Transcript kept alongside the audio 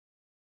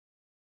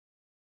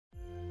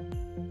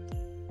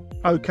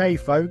Okay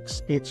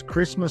folks, it's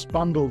Christmas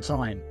bundle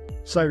time.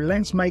 So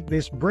let's make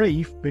this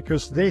brief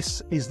because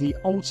this is the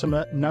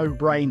ultimate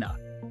no-brainer.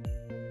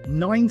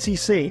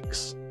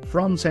 96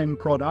 front-end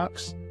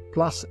products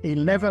plus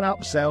 11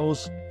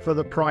 upsells for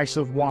the price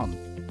of one.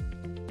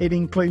 It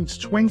includes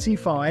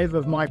 25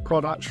 of my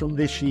products from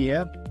this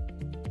year,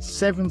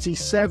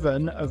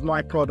 77 of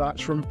my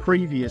products from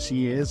previous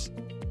years,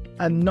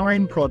 and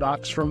 9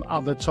 products from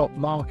other top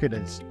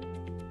marketers.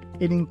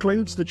 It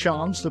includes the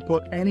chance to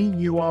put any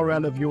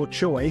URL of your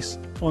choice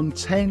on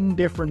 10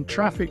 different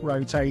traffic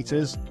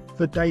rotators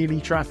for daily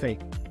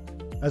traffic,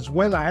 as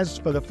well as,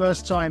 for the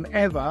first time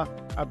ever,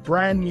 a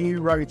brand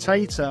new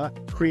rotator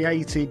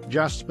created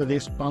just for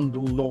this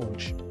bundle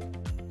launch.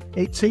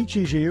 It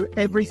teaches you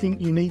everything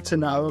you need to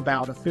know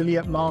about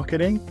affiliate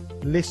marketing,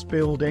 list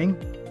building,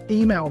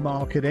 email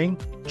marketing,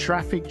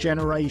 traffic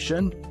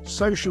generation,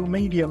 social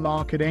media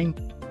marketing,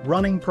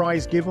 running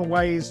prize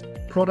giveaways,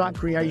 product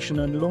creation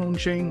and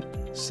launching,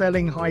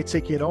 selling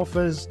high-ticket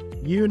offers,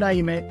 you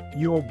name it,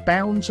 you're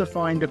bound to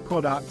find a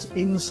product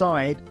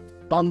inside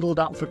Bundled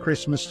Up for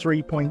Christmas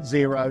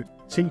 3.0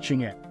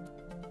 teaching it.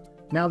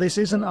 Now this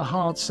isn't a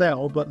hard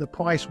sell, but the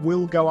price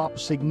will go up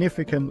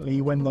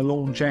significantly when the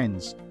launch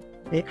ends.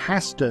 It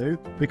has to,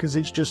 because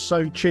it's just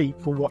so cheap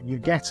for what you're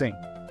getting.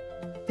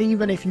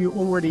 Even if you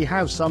already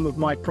have some of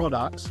my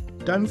products,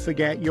 don't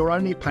forget you're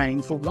only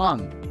paying for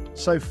one,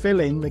 so fill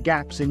in the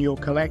gaps in your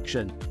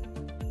collection.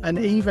 And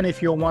even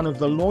if you're one of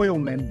the loyal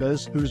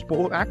members who's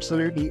bought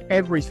absolutely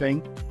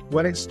everything,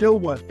 well, it's still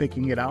worth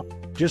picking it up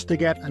just to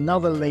get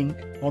another link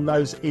on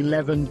those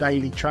 11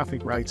 daily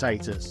traffic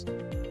rotators.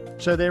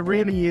 So there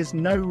really is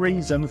no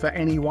reason for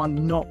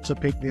anyone not to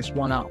pick this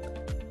one up.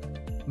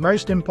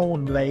 Most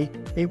importantly,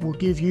 it will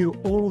give you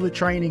all the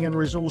training and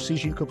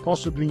resources you could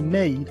possibly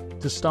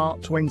need to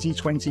start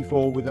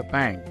 2024 with a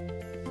bang.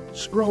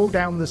 Scroll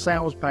down the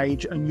sales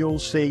page and you'll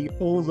see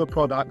all the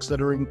products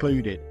that are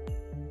included.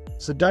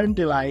 So don't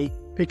delay,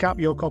 pick up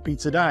your copy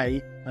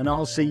today, and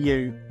I'll see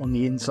you on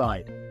the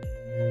inside.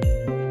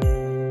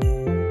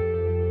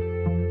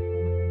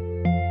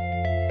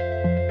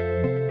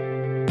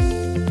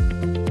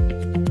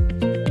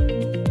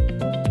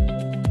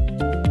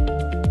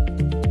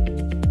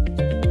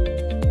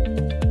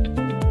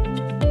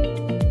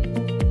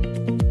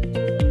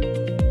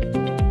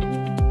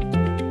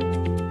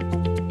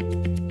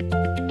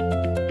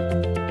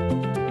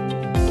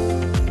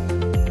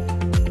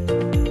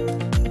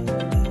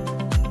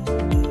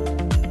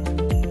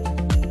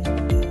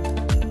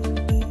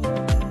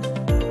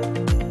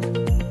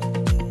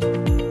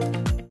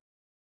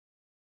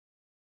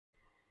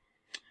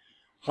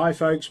 Hi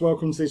folks,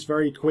 welcome to this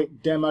very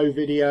quick demo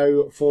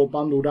video for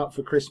Bundled Up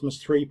for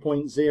Christmas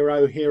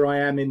 3.0. Here I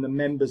am in the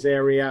members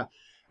area.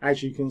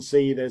 As you can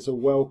see, there's a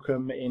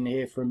welcome in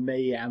here from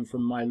me and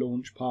from my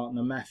launch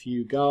partner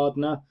Matthew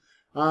Gardner.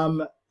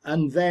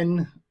 And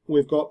then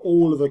we've got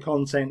all of the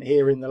content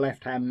here in the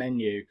left hand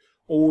menu.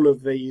 All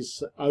of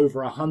these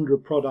over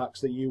 100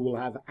 products that you will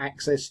have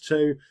access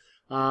to.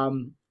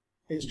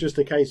 It's just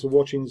a case of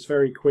watching this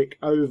very quick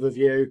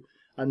overview,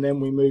 and then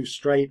we move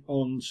straight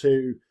on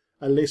to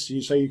a list,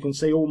 so you can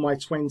see all my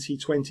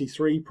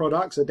 2023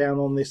 products are down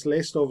on this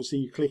list. Obviously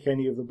you click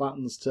any of the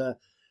buttons to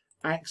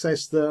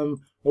access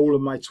them. All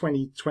of my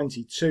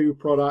 2022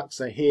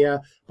 products are here.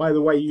 By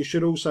the way, you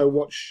should also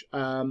watch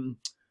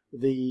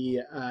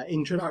the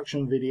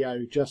introduction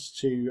video just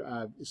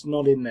to, it's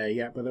not in there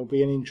yet, but there'll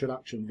be an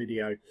introduction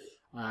video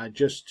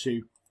just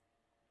to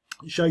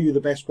show you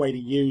the best way to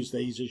use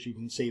these. As you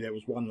can see, there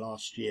was one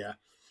last year,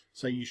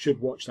 so you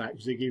should watch that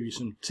because they give you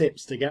some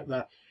tips to get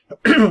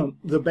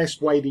the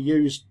best way to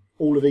use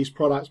all of these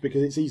products,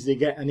 because it's easy to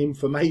get an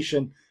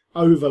information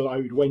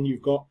overload when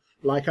you've got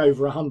like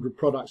over 100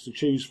 products to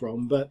choose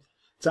from. But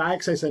to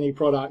access any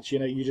products, you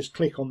know, you just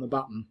click on the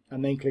button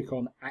and then click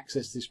on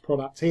access this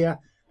product here,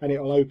 and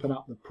it'll open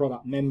up the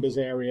product members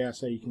area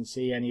so you can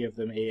see any of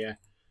them here.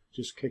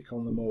 Just click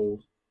on them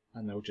all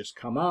and they'll just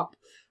come up,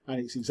 and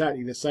it's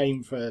exactly the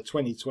same for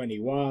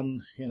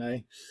 2021. You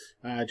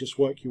know, just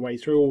work your way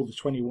through. All the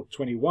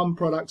 2021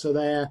 products are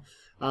there.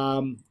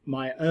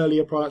 My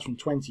earlier products from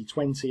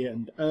 2020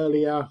 and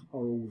earlier are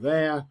all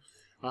there.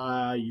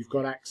 You've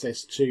got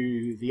access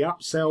to the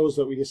upsells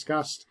that we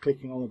discussed,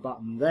 clicking on the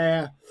button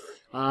there.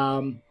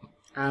 And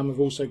we've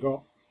also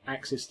got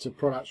access to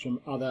products from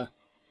other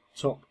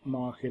top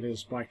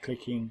marketers by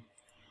clicking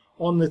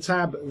on the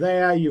tab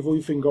there. You've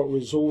even got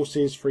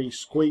resources, free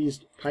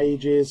squeezed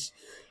pages,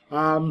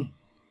 and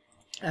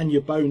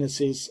your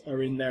bonuses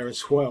are in there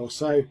as well.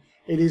 So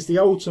it is the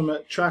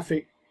ultimate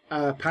traffic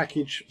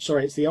package,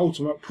 sorry, it's the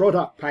ultimate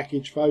product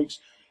package, folks.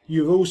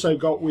 You've also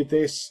got with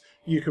this,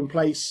 you can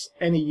place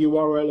any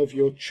URL of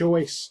your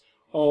choice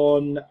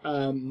on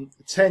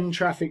 10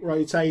 traffic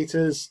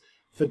rotators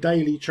for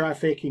daily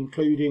traffic,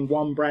 including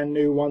one brand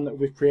new one that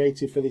we've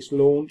created for this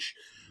launch.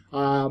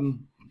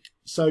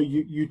 So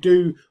you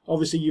do,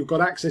 obviously you've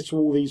got access to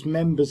all these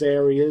members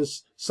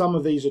areas. Some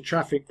of these are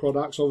traffic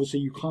products. Obviously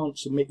you can't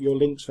submit your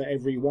links for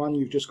every one.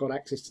 You've just got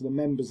access to the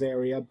members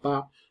area,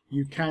 but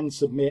you can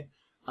submit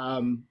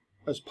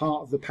as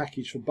part of the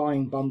package for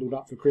buying Bundled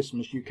Up for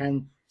Christmas, you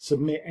can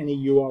submit any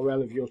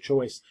URL of your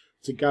choice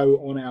to go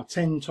on our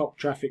 10 top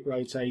traffic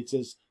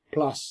rotators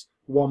plus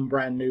one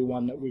brand new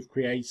one that we've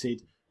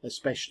created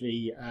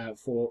especially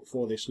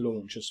for this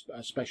launch,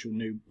 a special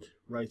new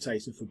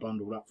rotator for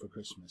Bundled Up for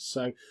Christmas.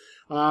 So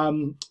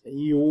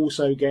you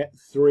also get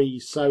 3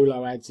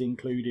 solo ads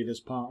included as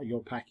part of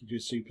your package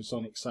with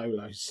Supersonic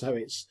Solos. So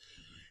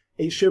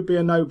it should be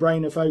a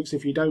no-brainer, folks.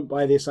 If you don't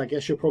buy this, I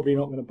guess you're probably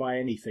not going to buy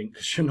anything,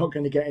 because you're not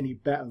going to get any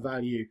better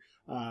value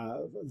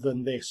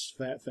than this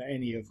for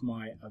any of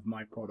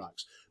my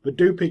products. But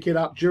do pick it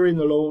up during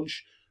the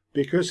launch,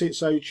 because it's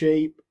so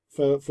cheap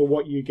for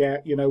what you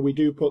get. You know, we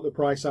do put the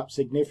price up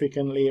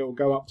significantly. It will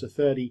go up to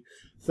 $30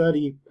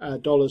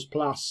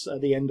 plus at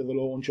the end of the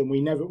launch, and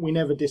we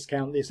never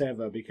discount this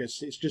ever, because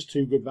it's just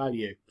too good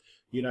value.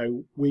 You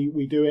know,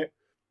 we do it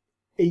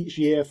each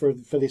year for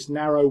this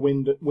narrow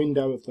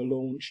window of the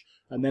launch,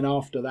 and then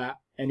after that,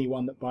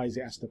 anyone that buys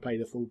it has to pay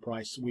the full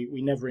price.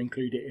 We never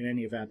include it in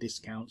any of our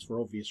discounts for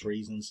obvious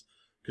reasons,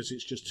 because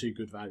it's just too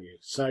good value.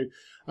 So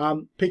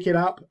pick it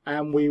up,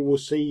 and we will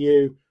see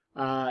you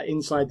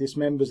inside this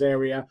members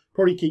area.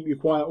 Probably keep you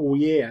quiet all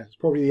year. It's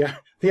probably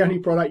the only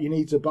product you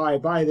need to buy.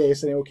 Buy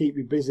this and it will keep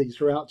you busy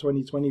throughout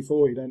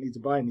 2024. You don't need to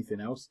buy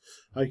anything else.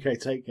 Okay,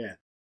 take care.